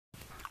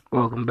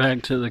Welcome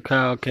back to the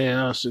Kyle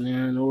Chaos and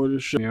Aaron Order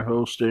Show. I'm your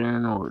host,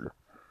 Aaron Order.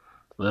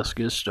 Let's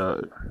get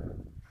started.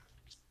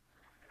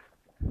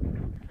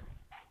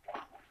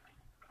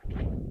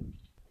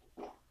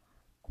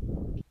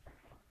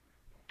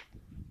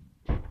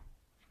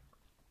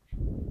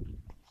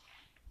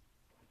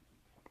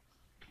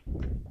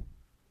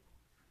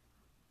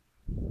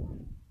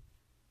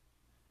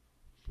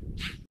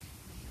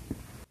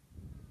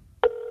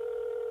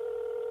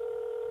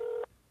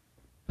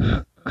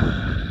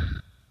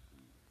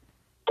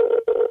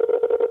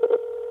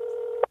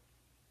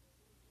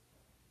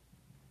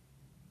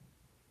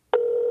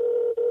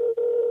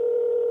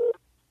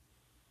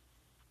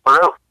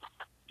 Hello?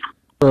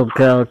 What's up,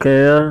 Kyle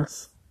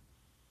Chaos?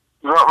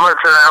 Not much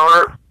an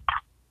order.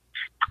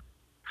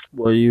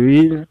 What are you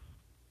eating?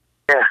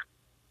 Yeah.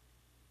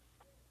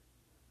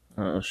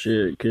 Oh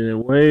shit, can it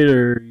wait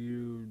or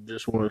you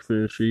just want to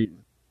finish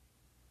eating?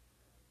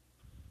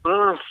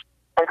 I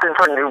can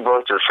try to do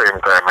both at the same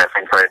time, I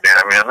think, right now.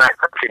 I mean, I'm not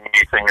cooking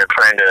anything or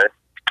trying to,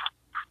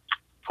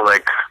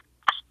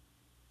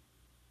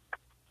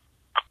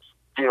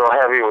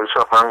 heavy with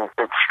something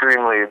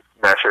extremely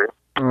messy.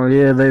 Oh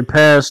yeah, they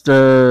passed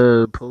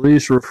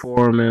police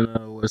reform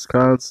in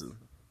Wisconsin.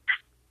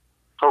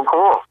 Oh,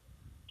 cool.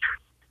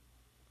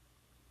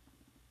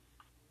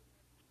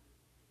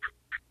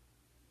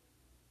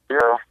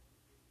 Yeah.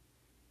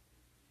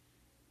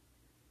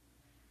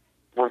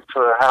 What's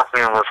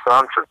happening in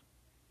Wisconsin?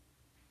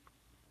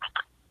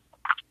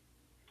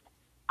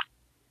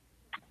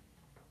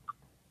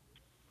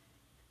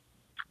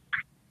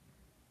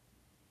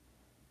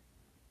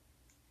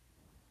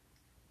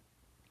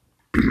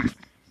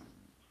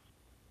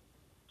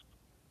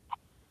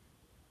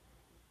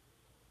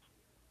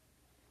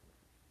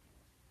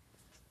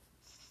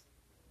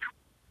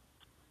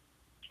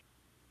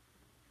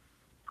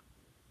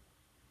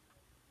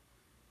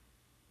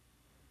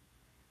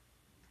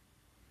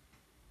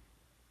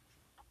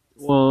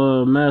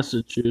 Well,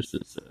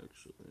 Massachusetts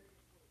actually.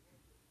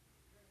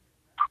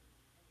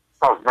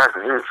 Oh,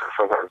 Massachusetts.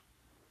 Okay.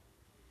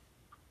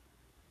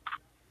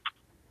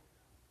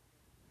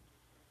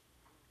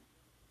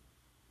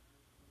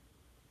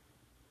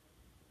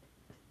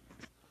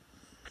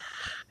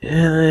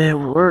 Yeah, they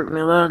worked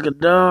me like a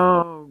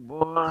dog,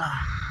 boy.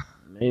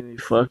 Made me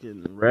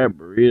fucking wrap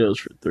burritos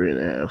for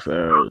 3.5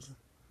 hours.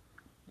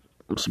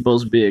 I'm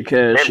supposed to be a Hey,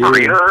 cashier.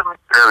 burritos?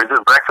 Or is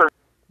it breakfast?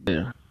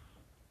 Yeah.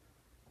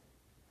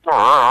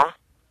 Oh,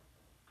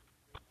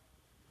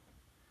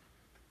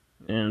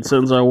 And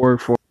since I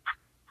work for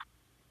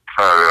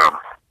yeah.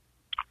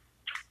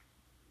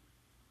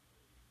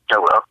 Oh,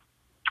 well.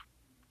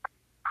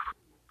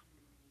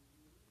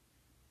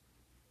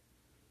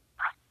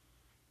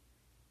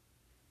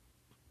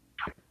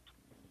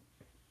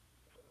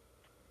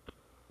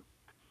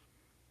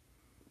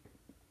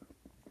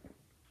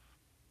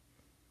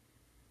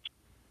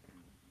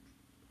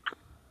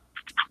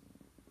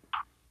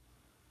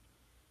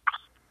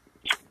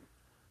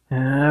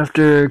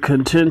 after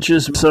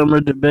contentious summer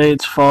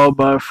debates followed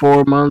by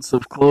 4 months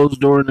of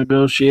closed-door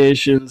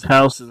negotiations,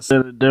 House and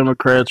Senate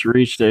Democrats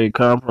reached a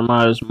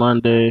compromise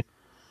Monday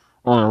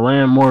on a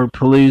landmark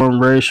police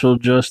and racial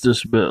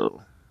justice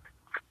bill.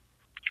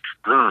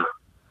 Mm.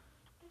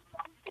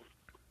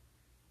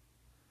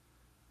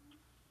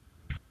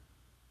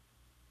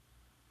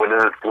 What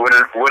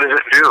does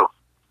it do?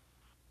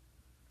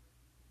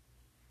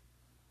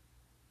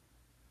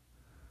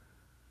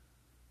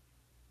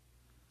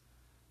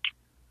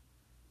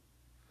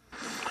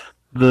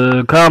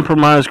 The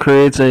compromise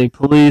creates a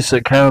police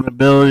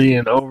accountability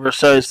and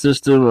oversight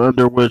system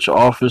under which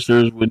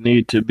officers would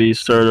need to be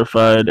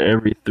certified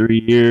every 3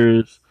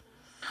 years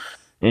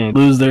and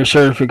lose their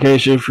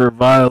certification for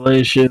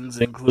violations,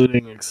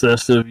 including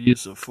excessive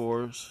use of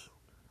force.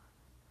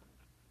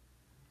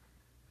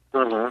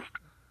 Mm-hmm.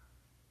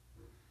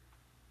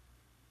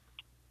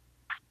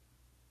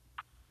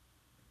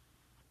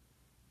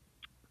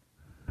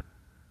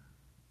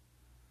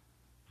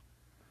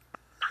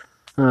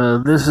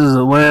 This is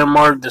a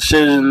landmark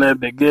decision that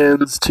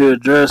begins to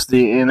address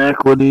the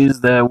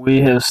inequities that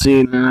we have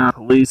seen in our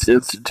police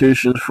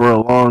institutions for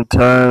a long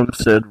time,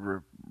 said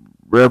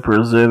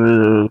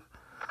Representative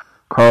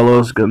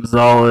Carlos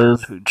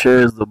Gonzalez, who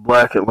chairs the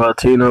Black and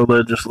Latino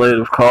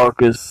Legislative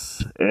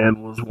Caucus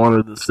and was one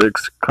of the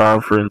 6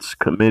 conference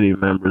committee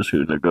members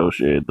who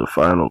negotiated the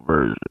final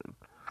version.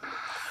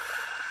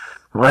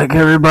 Like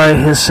everybody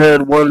has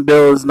said, one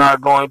bill is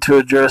not going to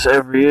address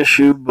every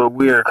issue, but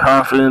we are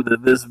confident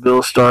that this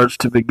bill starts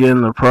to begin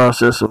the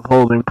process of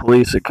holding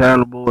police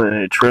accountable in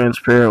a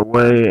transparent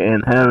way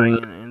and having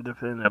an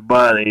independent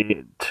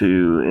body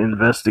to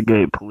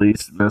investigate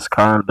police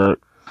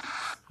misconduct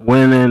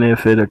when and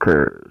if it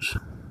occurs.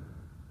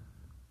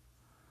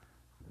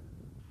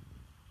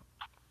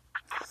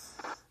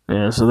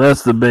 Yeah, so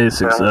that's the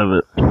basics of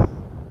it.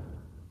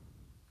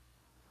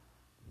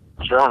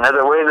 So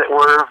another way that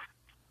we're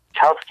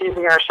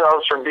housekeeping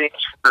ourselves from being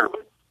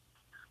screwed.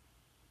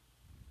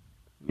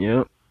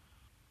 Yep.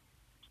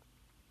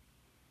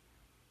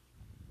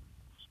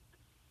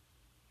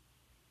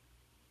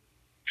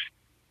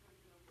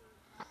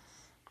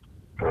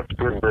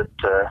 good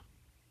that.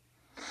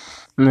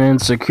 And then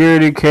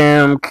security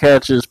cam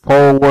catches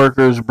poll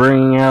workers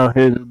bringing out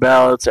hidden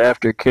ballots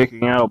after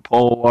kicking out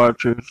poll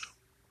watchers.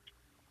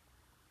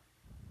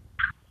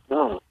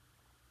 Hmm.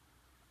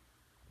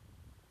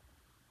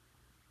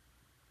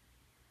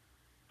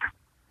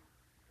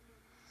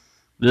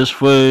 This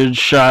footage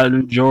shot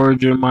in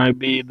Georgia might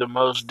be the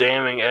most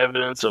damning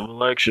evidence of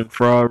election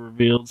fraud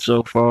revealed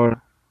so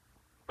far.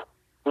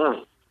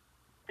 Hmm.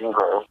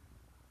 Okay.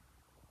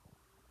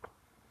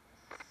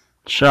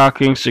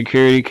 Shocking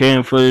security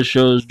cam footage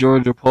shows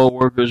Georgia poll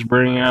workers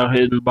bringing out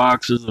hidden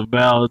boxes of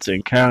ballots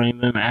and counting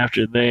them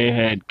after they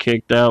had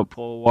kicked out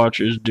poll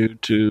watchers due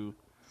to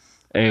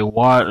a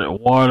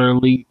water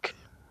leak.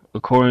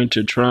 According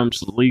to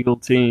Trump's legal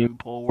team,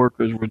 poll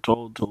workers were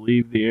told to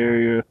leave the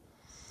area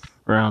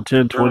around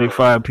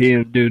 10:25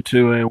 p.m. due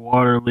to a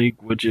water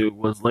leak, which it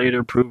was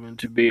later proven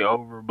to be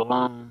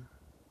overblown.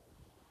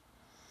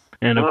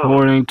 And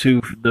according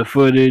to the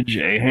footage,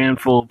 a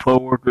handful of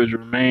poll workers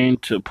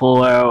remained to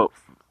pull out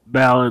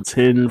ballots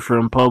hidden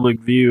from public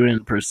view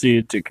and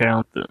proceed to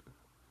count them.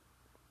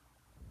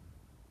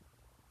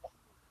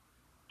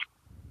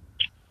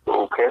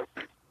 Okay.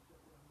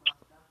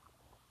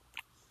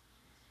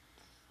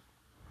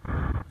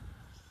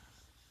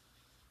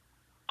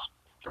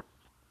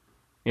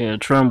 Yeah,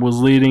 Trump was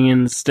leading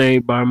in the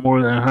state by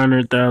more than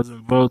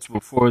 100,000 votes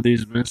before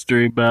these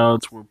mystery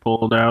ballots were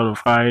pulled out of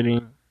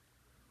hiding.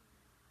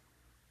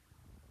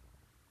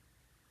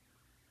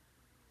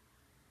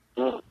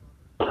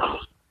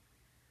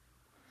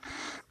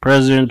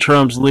 President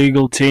Trump's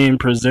legal team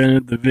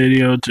presented the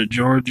video to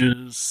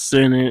Georgia's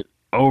Senate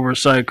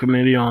Oversight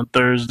Committee on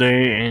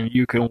Thursday, and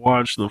you can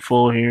watch the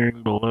full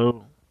hearing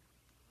below.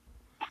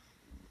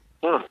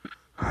 So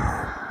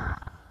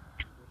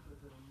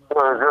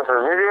is this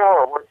a video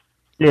or what?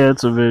 Yeah,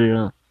 it's a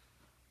video.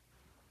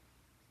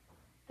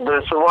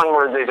 It's the one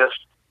where it's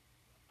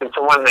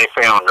the one they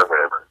found or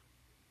whatever.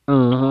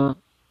 Mm-hmm.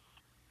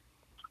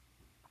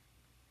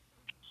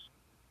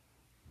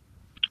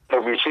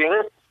 Have you seen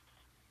it?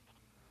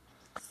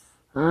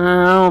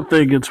 I don't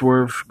think it's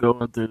worth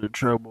going through the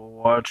trouble of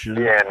watching.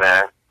 Yeah,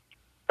 nah.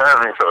 I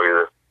don't think so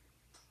either.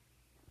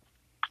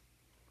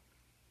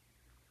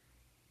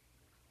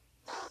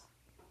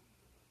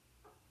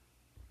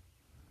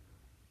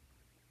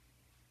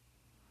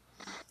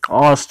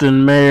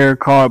 Austin mayor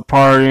caught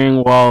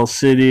partying while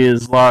city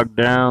is locked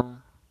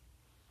down.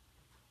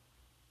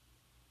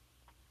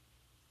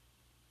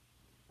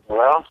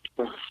 Well,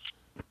 you've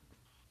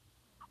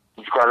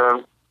got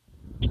to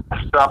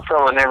stop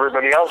telling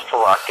everybody else to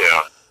lock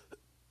down.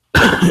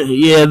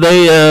 Yeah,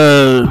 they,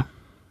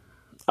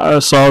 I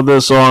saw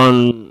this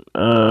on,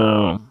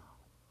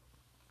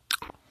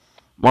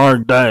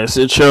 Mark Dice.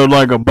 It showed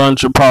like a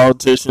bunch of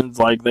politicians,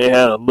 like they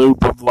had a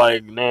loop of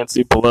like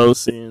Nancy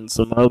Pelosi and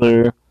some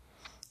other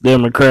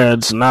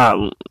Democrats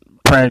not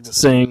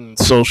practicing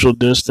social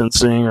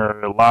distancing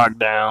or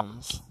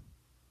lockdowns.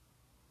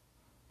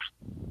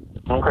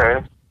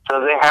 Okay.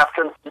 So they have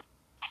to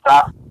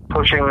stop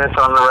pushing this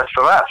on the rest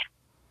of us.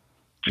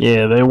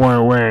 Yeah, they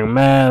weren't wearing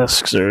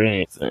masks or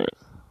anything.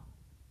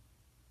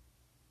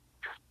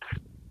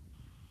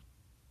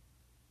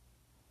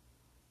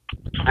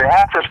 They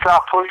have to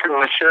stop pushing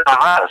this shit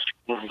on us.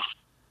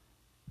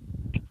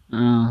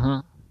 Mm-hmm.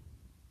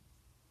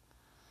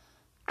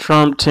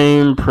 Trump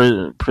team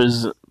to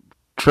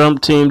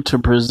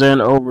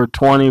present over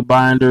 20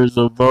 binders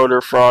of voter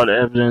fraud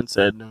evidence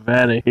at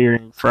Nevada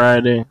hearing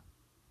Friday.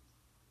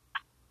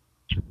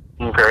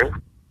 Okay.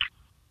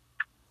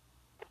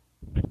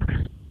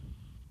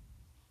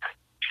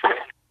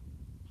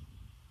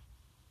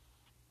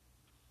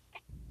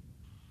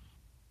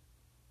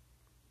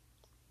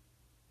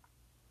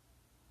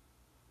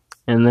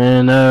 And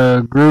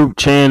then group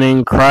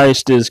chanting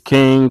Christ is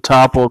King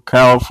topple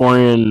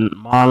Californian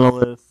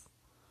monolith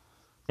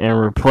and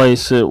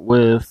replace it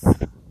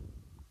with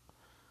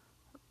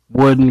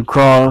wooden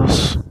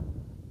cross.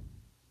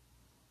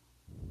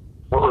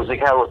 What was the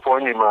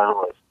California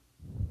monolith?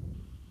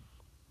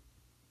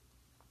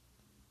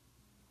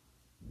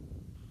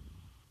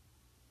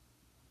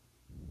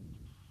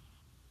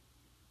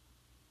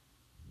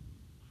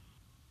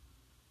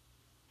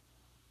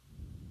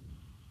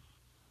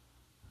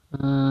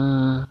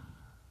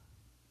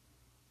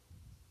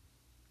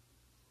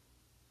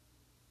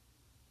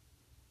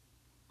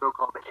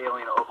 So-called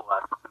alien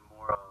obelisk is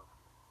more of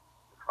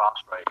the cross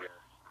right here.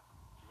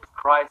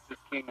 Christ is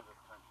king of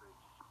this country.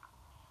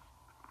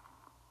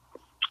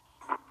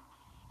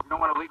 You don't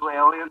want illegal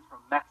aliens from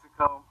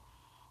Mexico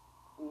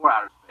or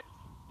outer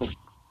space.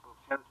 So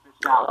check this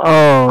out.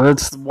 Oh,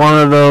 it's one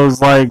of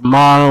those like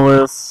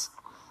monoliths,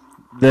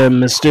 the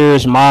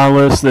mysterious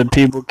monoliths that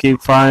people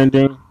keep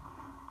finding.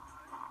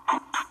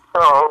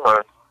 Oh,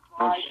 okay.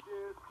 Christ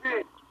is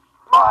king.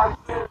 Christ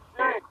is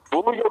king.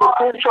 Well, we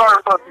gotta push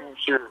our fucking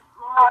shit.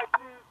 Christ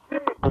is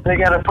king. But they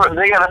gotta push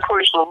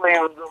the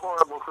land of the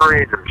horrible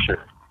creator shit.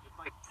 It's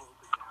like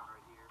bolted down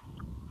right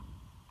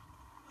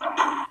here.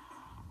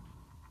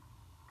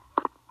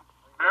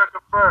 America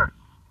first.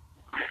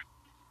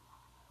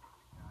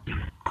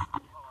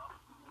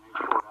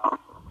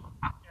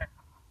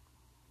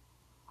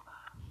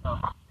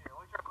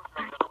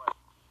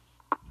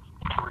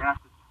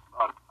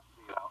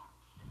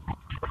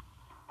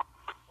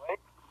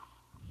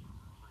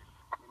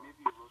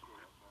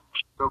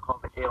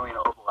 so-called the alien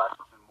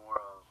obelisks and more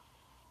of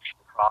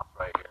the cross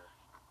right here.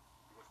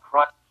 Because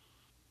Christ.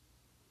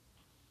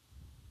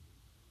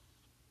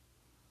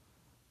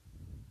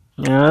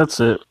 Yeah, that's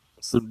it.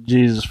 Some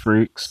Jesus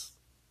freaks.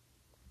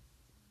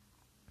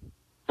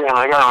 Yeah,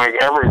 they gotta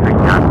make everything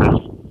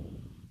happen.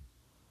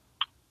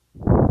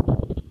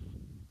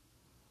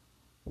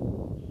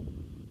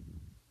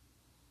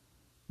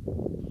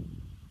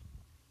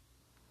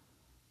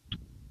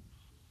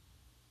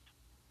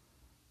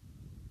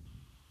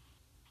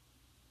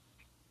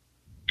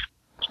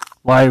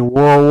 Like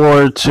World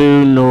War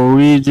II,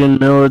 Norwegian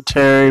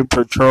military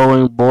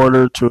patrolling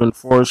border to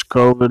enforce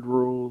COVID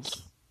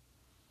rules.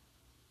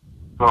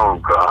 Oh,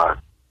 God.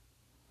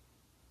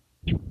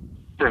 In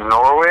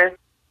Norway?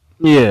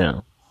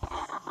 Yeah.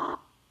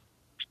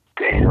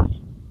 Damn.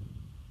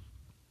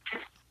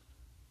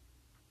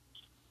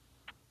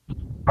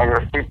 I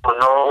guess people in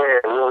Norway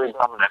are really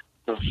dominant.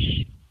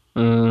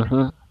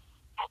 Mm-hmm.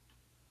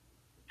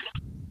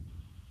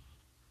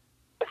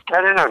 I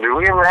don't know. Do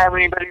we ever have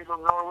anybody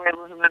from Norway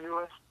listening to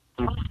us?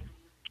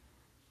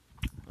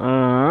 I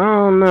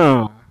don't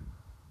know.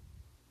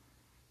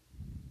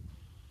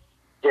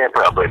 Yeah,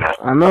 probably not.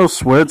 I know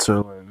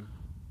Switzerland.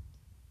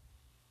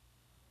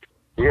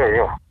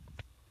 Yeah.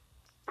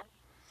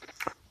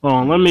 Hold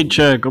on, let me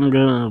check. I'm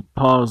gonna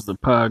pause the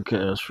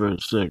podcast for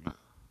a second.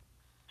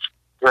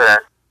 Yeah.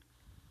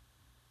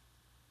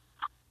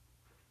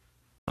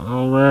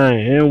 Alright,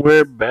 and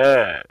we're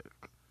back.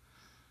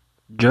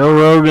 Joe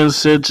Rogan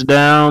sits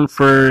down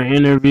for an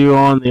interview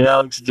on the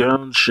Alex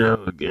Jones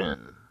show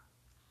again.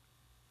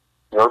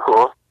 Oh,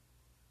 cool.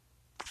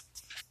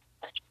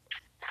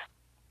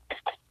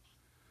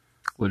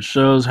 Which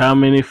shows how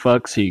many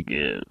fucks he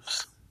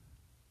gives.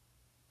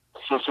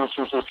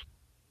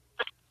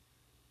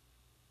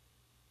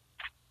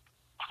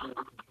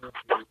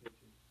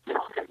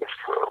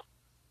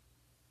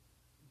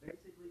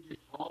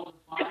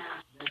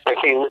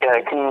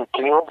 Okay, can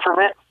you hold for a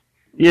minute?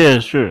 Yeah,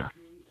 sure.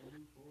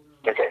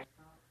 Okay.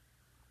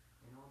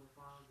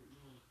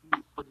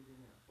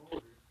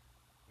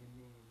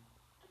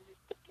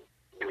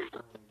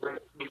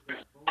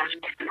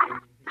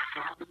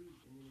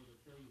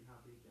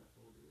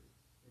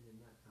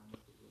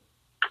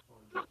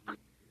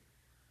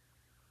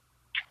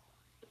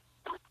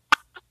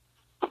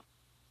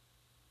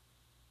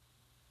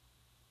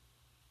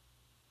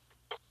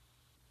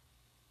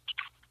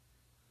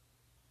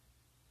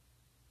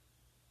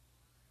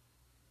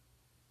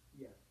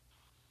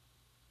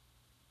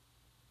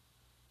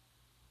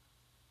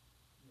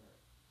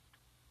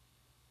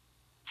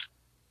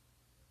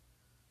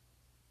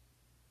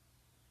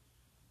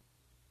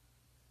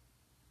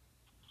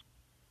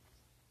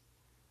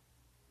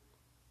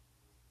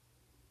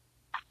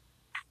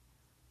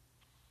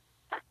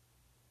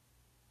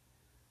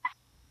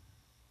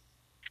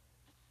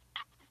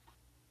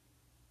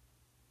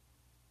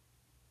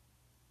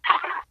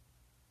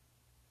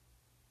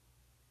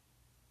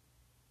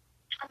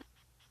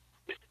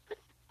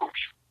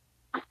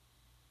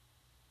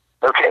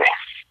 Okay.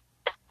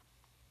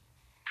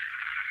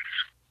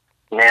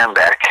 Now I'm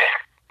back.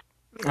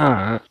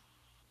 Alright.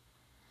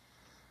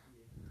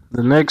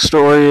 The next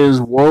story is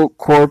woke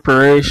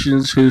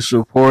corporations who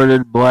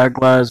supported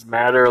Black Lives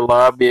Matter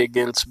lobby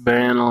against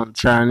ban on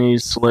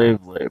Chinese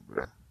slave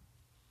labor.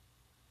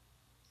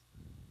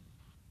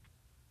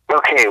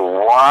 Okay,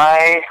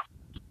 why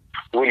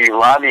would you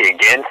lobby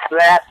against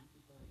that?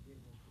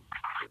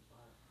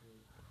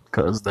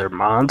 Because they're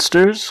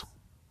monsters?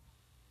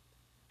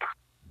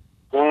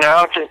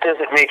 No, it just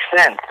doesn't make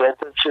sense.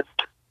 That's just...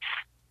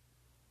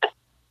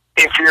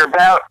 If you're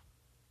about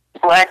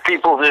black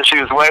people's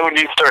issues, why would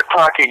you start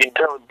talking and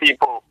telling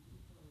people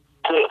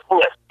to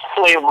let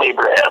slave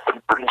labor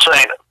happen in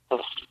China?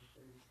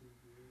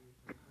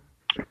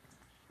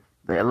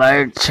 They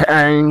like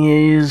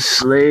Chinese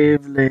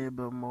slave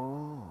labor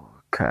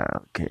more,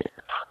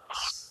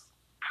 Cowcats.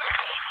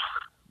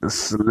 The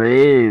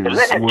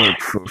slaves work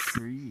for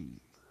free.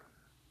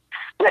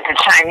 Let the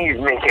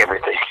Chinese make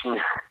everything.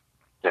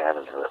 I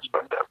don't know, that's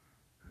fucked up.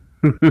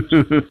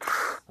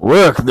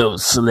 Work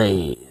those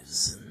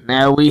slaves.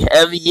 Now we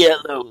have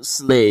yellow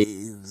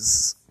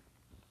slaves.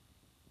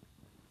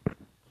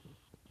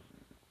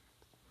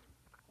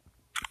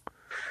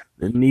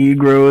 The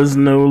Negro is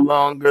no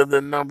longer the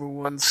number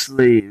one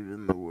slave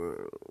in the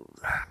world.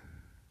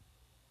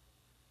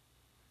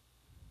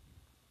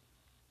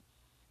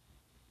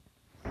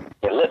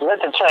 Yeah,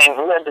 let the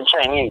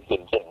Chinese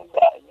get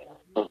genocide.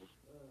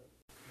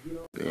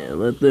 Yeah,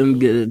 let them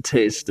get a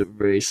taste of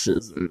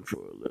racism for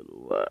a little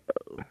while.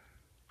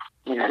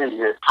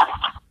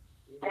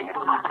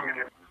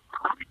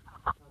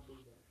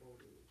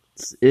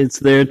 It's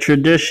their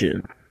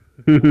tradition.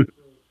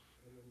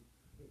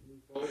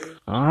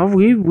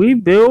 We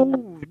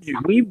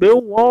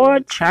built wall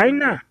in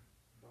China.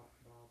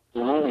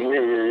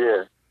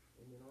 Yeah.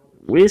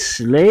 With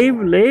slave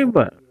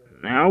labor.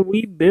 Now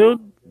we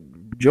build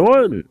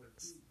Jordans.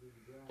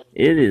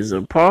 It is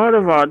a part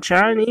of our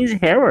Chinese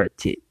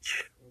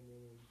heritage.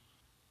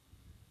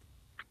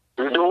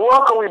 The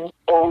walk or we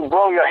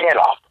blow your head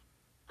off.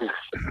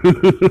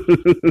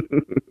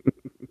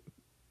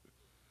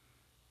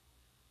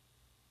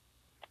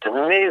 It's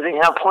amazing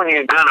how pointing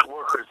a gun at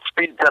workers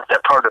speeds up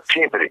that part of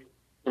puberty.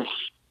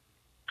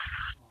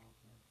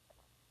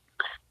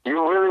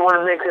 You really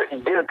want to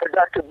get a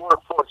productive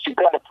workforce, you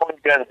got to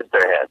point guns at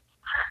their heads.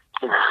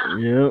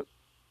 Yep.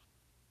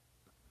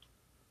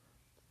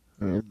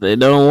 If they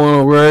don't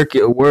want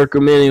to work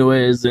them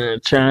anyways in a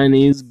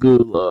Chinese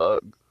gulag.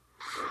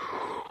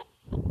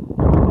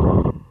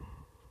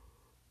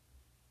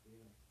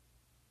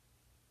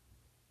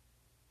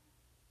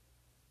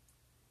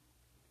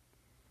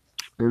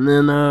 And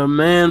then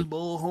man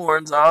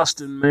bullhorns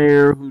Austin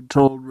mayor who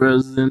told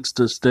residents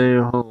to stay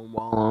home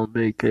while on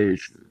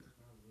vacation.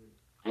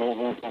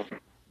 And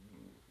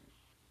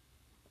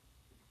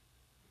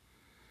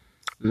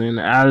then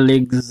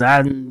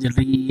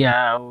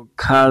Alexandria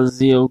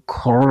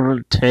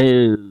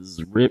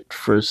Ocasio-Cortez ripped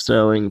for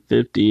selling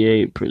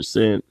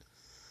 58%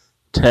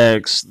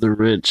 tax the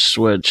rich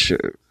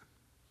sweatshirt.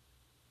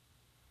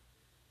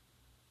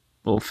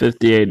 Well,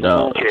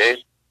 $58.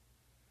 Okay.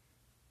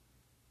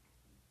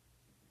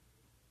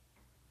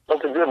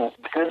 That's a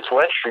good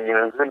sweatshirt, you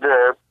know, good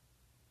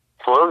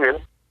slogan.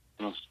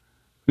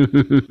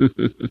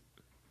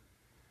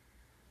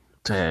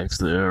 Tax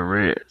the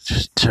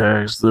rich.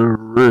 Tax the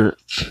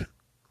rich.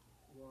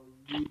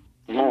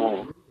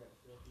 Oh,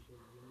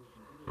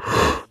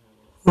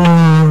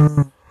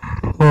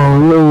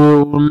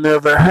 it will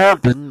never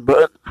happen,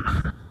 but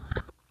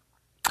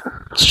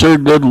sure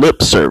good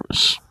lip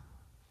service.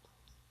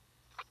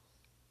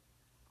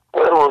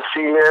 Well, we'll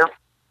see here.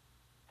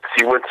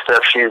 See what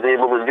stuff she's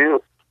able to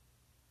do.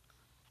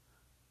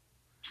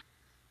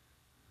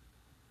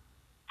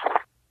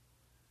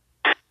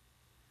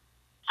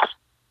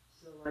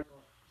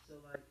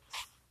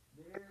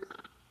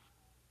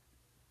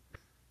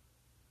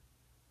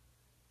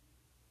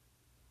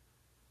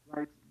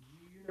 Like,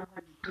 you know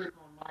how you click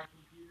on my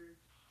computer,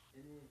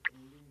 and then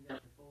you got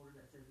the folder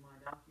that says my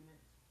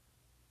documents?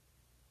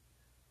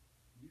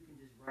 You can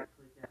just right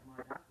click that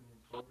my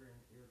documents folder, and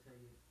it'll tell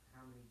you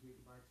how many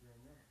gigabytes are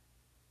in there.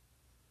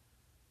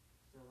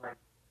 So, like,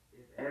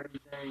 if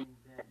everything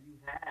that you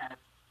have,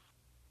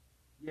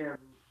 yes.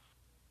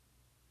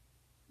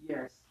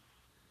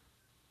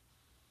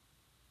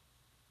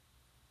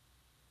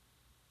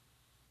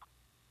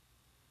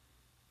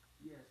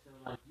 Yeah, so,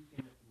 like, you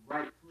can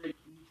right click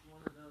each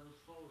one of those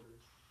folders,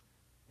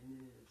 and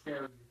then it'll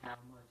tell you how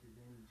much is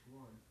in each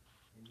one,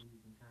 and then you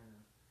can kind of,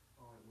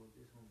 all right, well,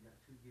 this one's got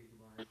 2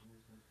 gigabytes, and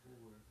this one's 4,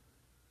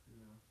 you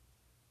know.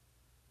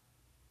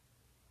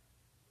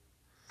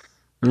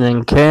 And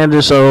then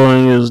Candace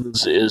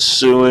Owens is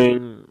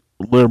suing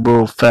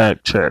liberal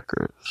fact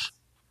checkers.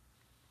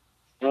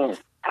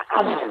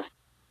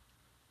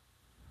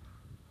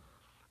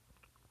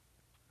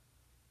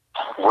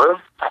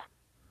 What?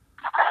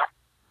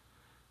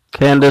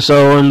 Candace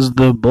Owens,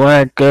 the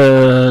black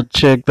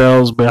chick that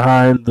was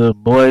behind the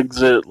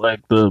Blexit,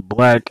 like the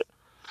black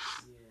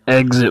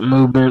exit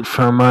movement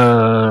from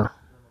the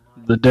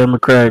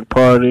Democratic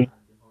Party.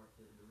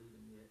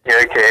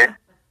 Yeah, okay.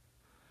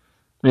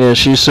 Yeah,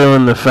 she's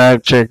suing the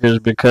fact checkers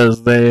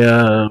because they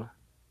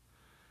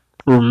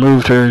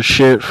removed her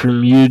shit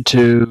from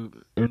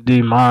YouTube and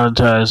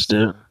demonetized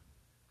it.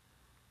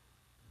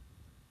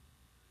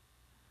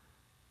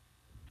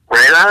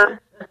 Right on?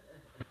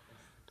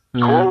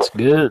 Yeah, that's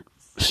good.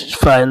 She's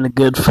fighting a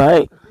good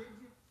fight.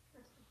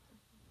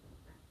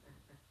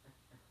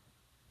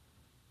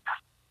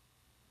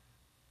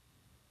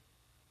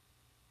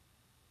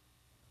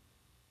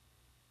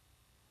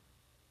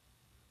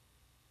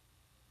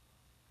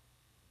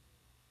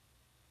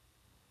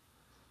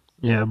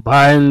 Yeah,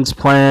 Biden's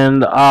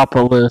planned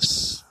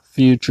Opolis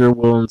future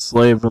will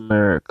enslave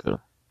America.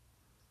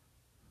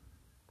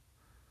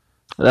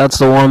 That's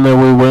the one that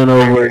we went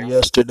over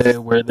yesterday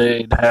where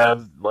they'd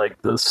have,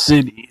 like, the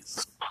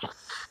cities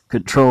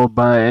controlled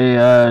by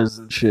AIs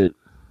and shit.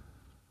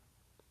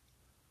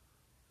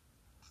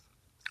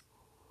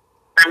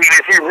 I mean,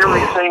 is he really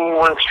saying he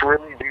wants to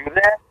really do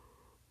that?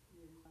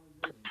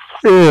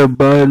 Yeah,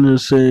 Biden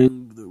is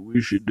saying that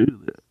we should do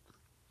that.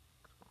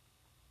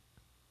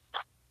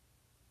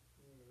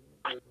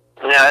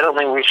 Yeah, I don't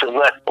think we should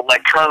let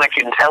electronic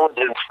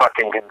intelligence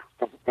fucking,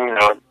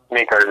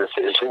 make our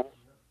decisions.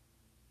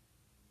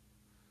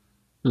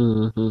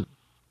 Mm-hmm.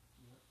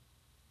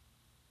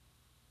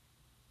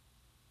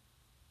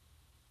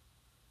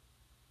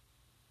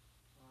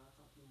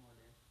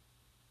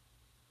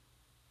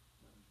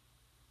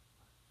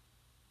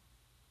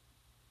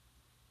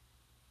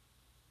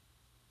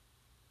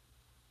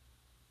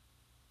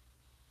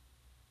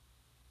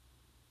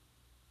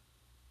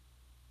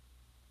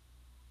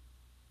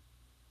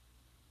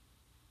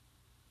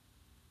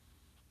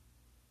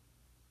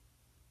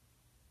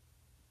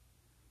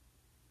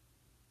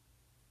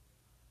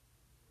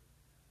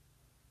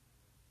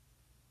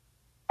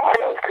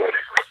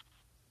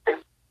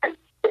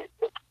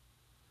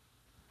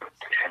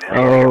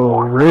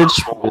 Oh,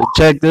 Rich,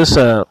 check this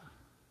out.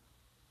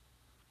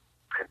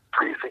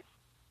 Freezing.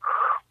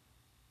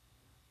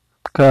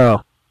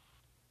 Kyle.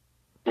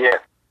 Yeah.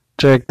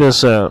 Check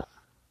this out.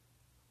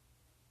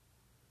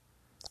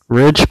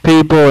 Rich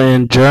people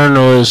and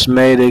journalists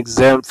made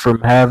exempt from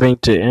having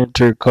to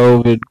enter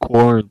COVID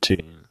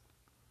quarantine.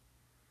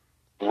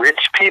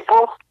 Rich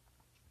people?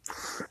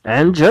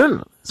 And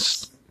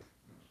journalists.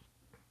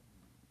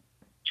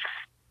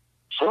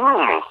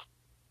 Now,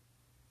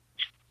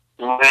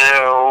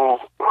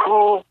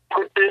 who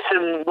put this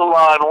in the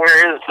law and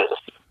where is this?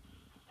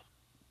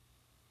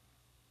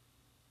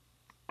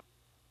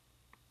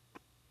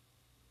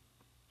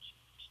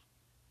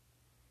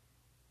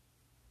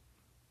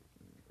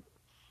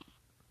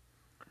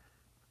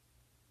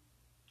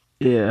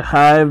 Yeah,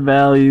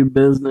 high-value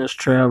business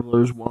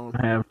travelers won't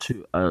have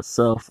to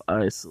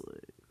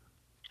self-isolate.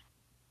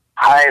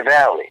 High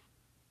Valley.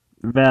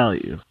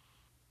 Value.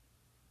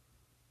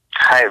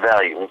 High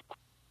value.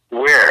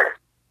 Where?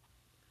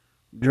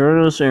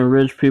 Journalists and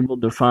rich people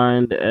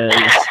defined as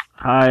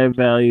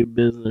high-value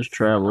business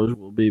travelers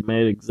will be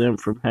made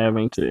exempt from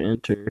having to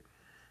enter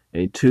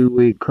a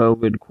 2-week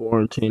COVID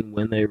quarantine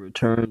when they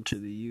return to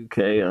the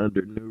UK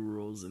under new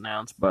rules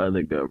announced by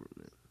the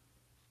government.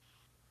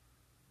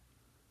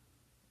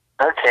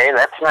 Okay,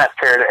 that's not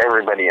fair to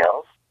everybody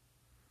else.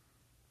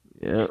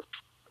 Yep.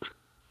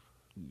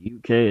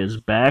 UK is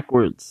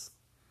backwards.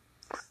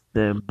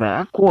 They're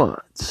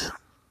backwards.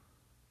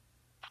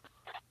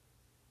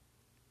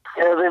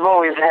 Yeah, they've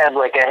always had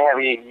like a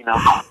heavy,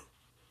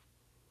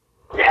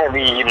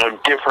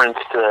 difference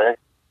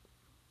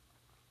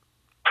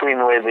between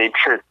the way they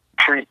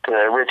treat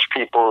rich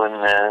people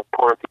and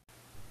poor people.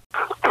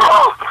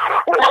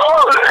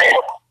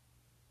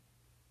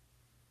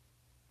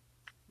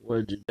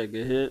 What, did you take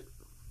a hit?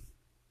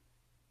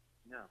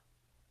 No.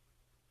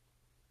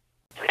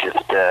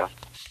 Just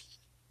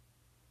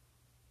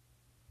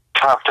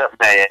chopped up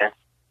my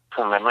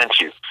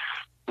munchies.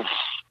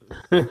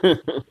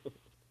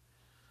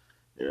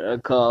 Yeah, I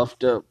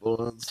coughed up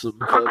on some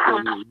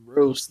fucking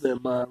roast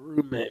that my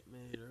roommate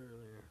made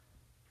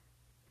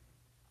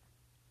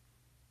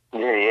earlier.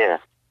 Yeah.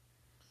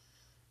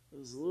 It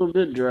was a little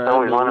bit dry.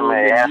 Always one of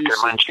my after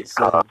munchies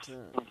coughs.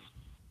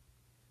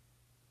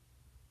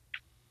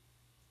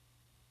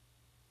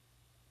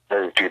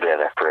 Doesn't do that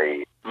after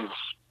I eat.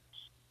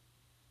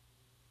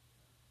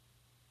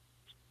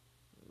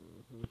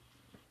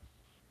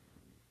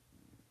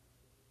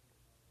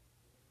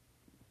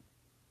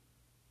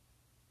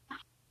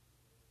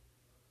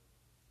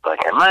 Like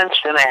I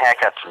munch, then I hack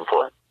up some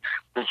fun.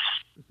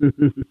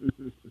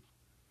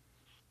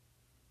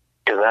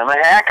 Because I'm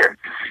a hacker.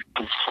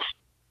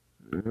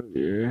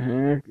 You're a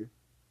hacker.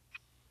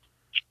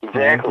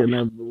 Exactly. Hacking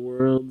up the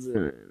world's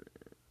internet.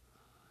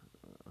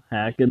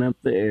 Hacking up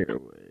the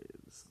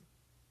airwaves.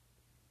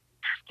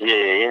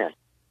 Yeah.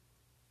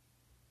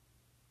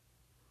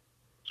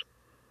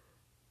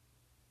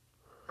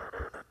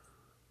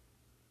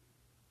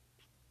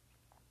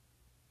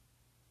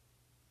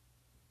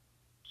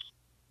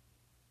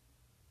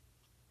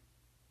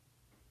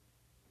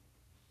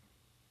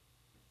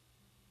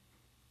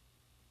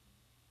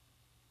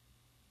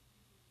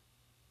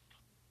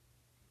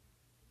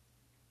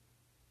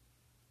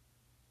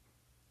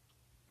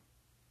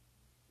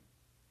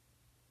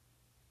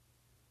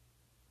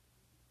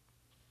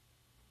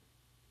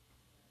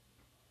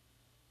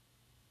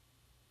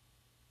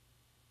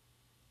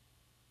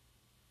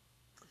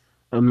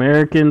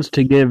 Americans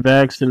to get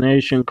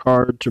vaccination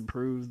card to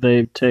prove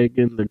they've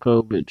taken the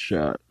COVID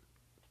shot.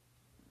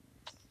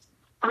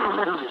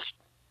 Oh,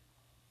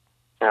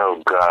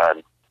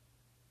 God.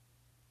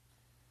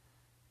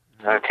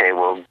 Okay,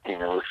 well,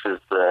 this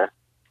is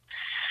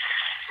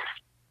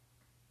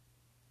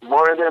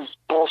more of the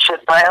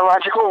bullshit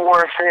biological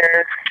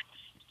warfare.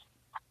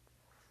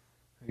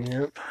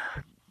 Yep.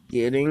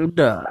 Getting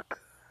dark.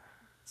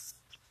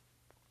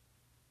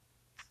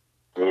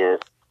 Yeah,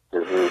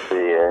 this is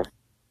the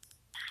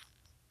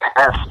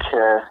past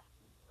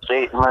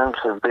 8 months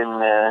have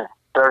been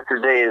darker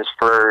days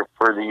for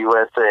the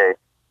USA.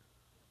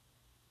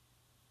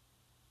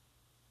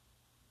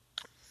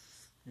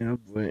 Yep,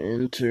 we're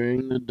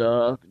entering the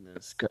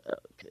darkness,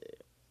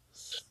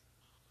 Chaos.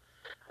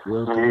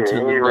 Welcome to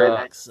the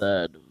dark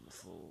side of the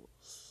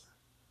Force.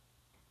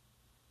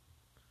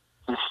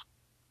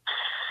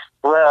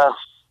 Well,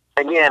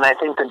 again, I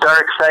think the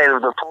dark side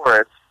of the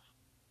Force,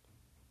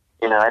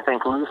 I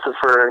think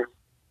Lucifer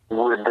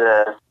would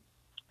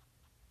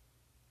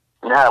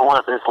not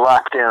want this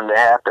lockdown to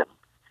happen.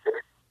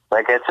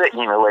 Like I said,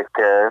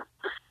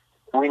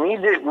 we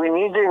need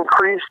to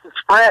increase the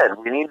spread.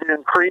 We need to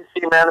increase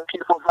the amount of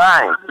people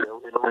dying.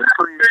 It'll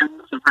increase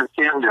Lucifer's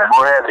kingdom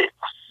more heavy.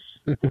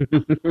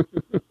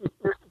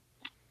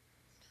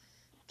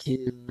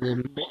 Kill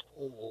them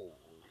all.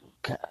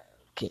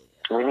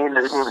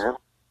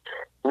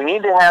 We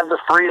need to have the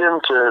freedom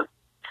to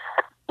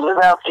live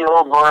out the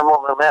old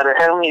normal, no matter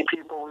how many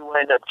people we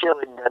wind up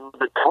killing,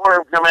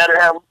 or no matter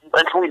how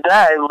much we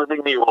die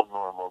living the old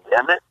normal.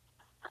 Damn it!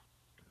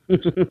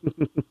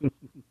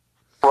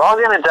 We're all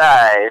gonna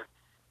die.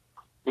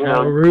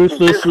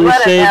 Ruthlessly just let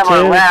us have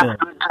our last satanic.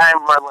 good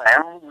time of our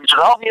life. We should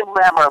all be able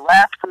to have our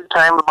last good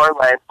time of our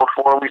life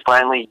before we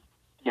finally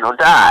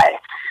die.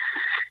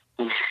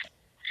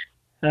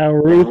 How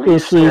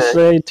ruthlessly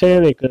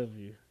satanic of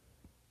you.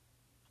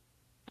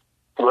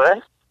 What?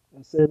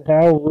 I said,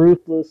 how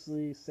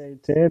ruthlessly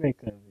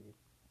satanic of you.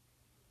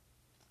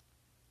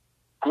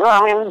 No,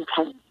 I mean, it's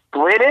the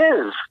way it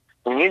is.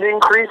 We need to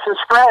increase the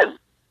spread.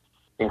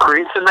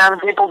 Increase the amount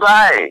of people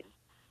dying.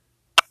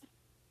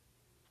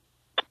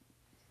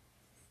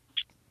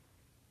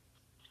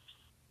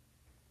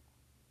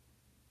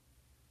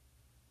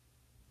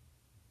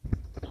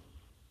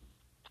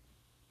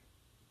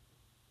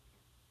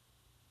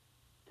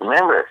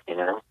 Remember,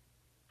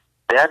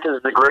 death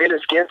is the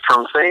greatest gift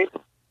from Satan.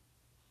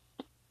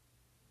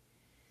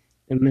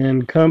 And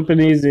then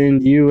companies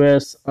in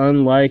U.S.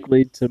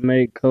 unlikely to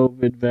make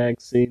COVID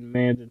vaccine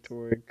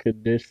mandatory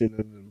condition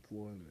of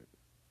employment.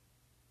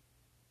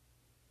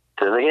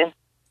 Say it again?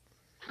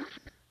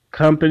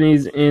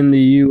 Companies in the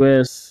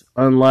U.S.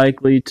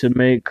 unlikely to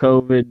make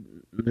COVID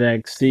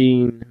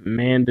vaccine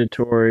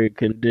mandatory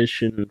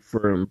condition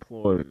for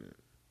employment.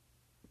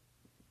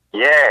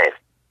 Yay.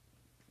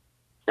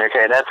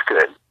 Okay, that's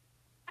good.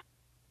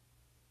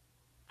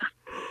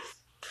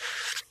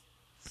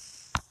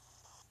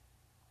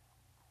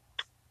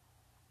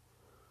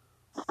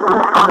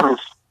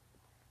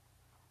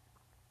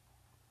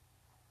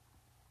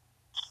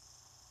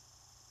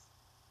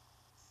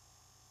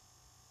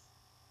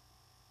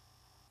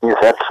 Yes,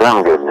 that's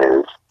some good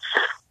news.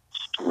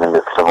 In the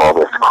midst of all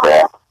this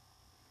crap.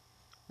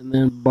 And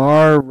then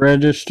bar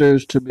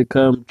registers to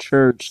become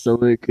church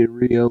so it can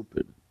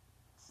reopen.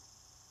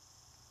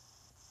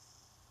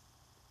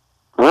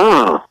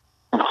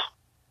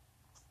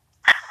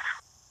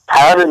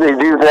 How did they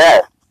do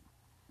that?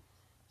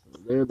 So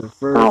they're the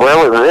first. And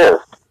where was this?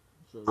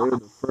 So they're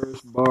the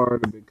first bar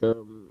to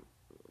become,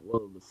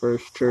 the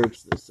first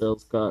church that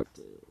sells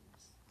cocktails.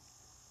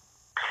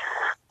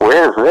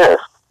 Where is this?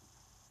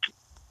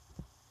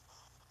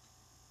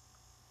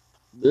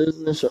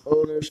 Business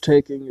owners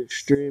taking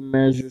extreme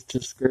measures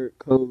to skirt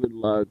COVID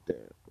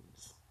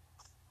lockdowns.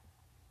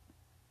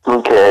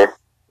 Okay.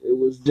 It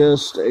was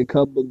just a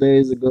couple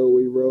days ago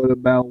we wrote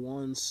about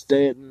one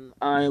Staten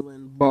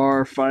Island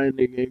bar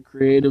finding a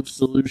creative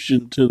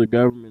solution to the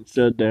government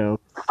shutdown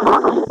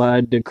by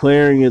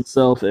declaring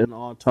itself an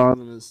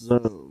autonomous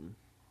zone.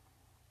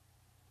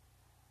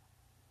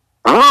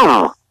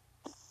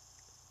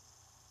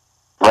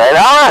 Right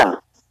on.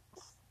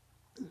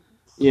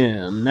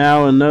 Yeah,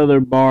 now another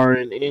bar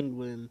in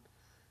England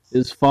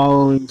is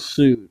following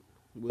suit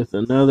with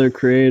another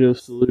creative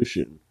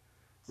solution,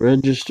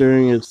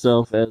 registering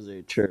itself as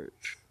a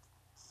church.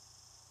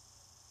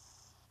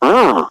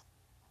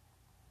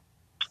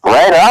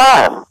 Right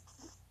on.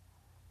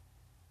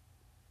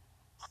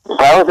 If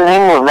I was in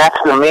England, that's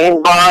the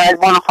main bar I'd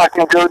want to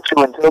fucking go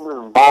to until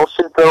this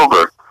bullshit's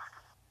over.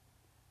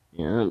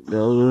 Yeah,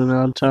 build an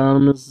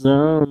autonomous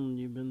zone.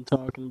 You've been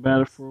talking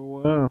about it for a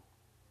while.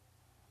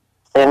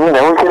 And,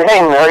 we could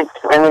hang,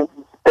 and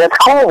that's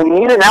cool. We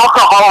need an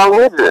alcohol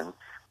religion.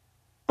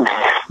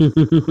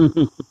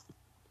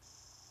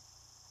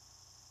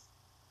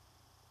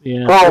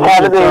 Yeah. Well,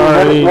 what do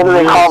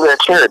they call their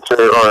church?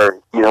 Or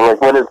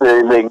what is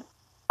they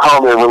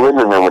call their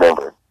religion or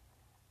whatever?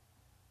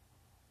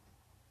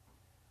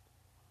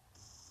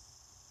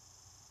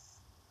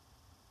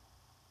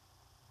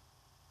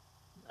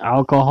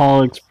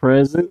 Alcoholics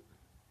Present?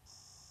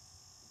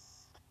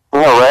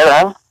 Right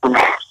on.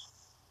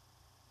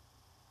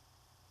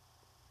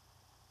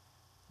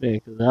 Yeah,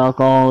 because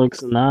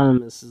Alcoholics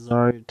Anonymous is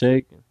already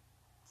taken.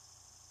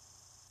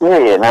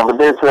 Yeah, no, but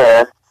there's,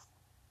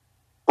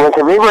 have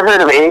you ever heard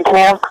of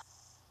A-Camp?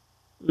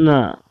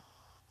 No.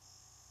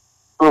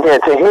 Okay,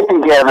 it's a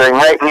hippie gathering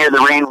right near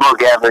the Rainbow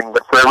Gathering,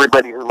 but for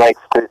everybody who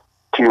likes to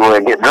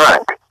get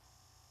drunk.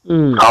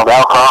 Called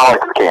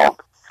Alcoholics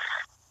Camp.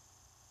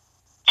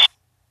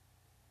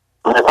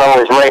 And it's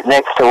always right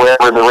next to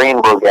wherever the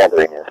Rainbow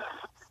Gathering is.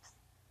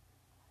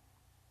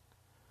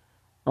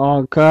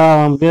 Oh,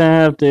 Kyle, I'm going to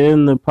have to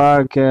end the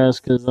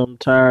podcast because I'm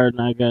tired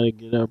and I got to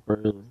get up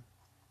early.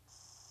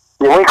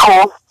 Yeah, we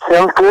cool.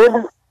 Sounds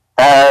good.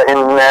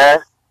 And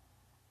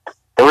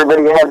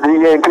everybody have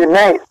a good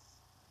night.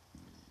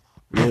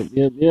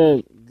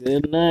 Yep.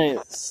 Good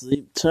night.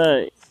 Sleep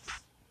tight.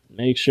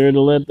 Make sure to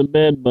let the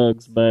bed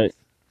bugs bite.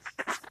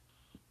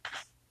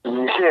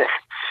 Yeah,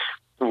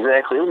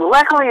 exactly.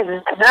 Luckily,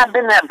 it's not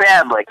been that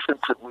bad.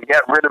 Since we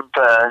got rid of,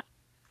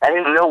 I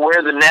didn't know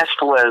where the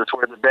nest was,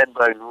 where the bed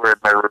bugs were in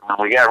my room.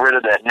 We got rid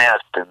of that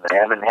nest, and I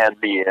haven't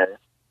had the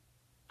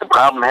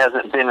problem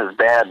hasn't been as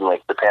bad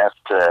the past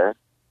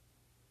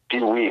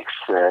few weeks,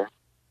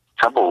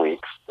 couple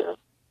weeks.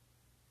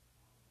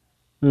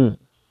 Well,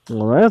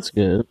 that's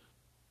good.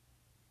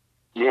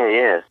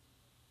 Yeah.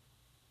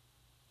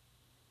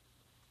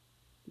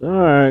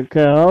 Alright,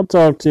 Kyle, I'll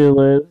talk to you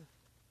later.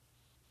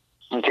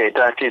 Okay,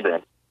 talk to you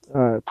then.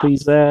 Alright,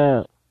 peace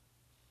out.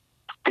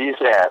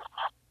 Peace out.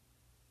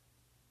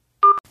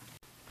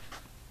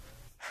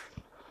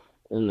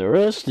 And the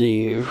rest of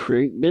you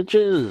freak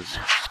bitches,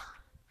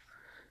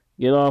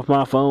 get off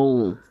my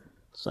phone.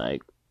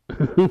 Psych.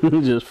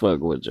 Just fuck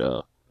with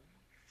y'all.